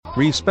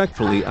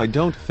Respectfully, I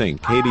don't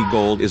think Katie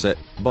Gold is a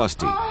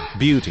busty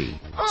beauty,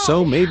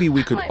 so maybe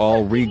we could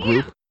all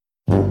regroup?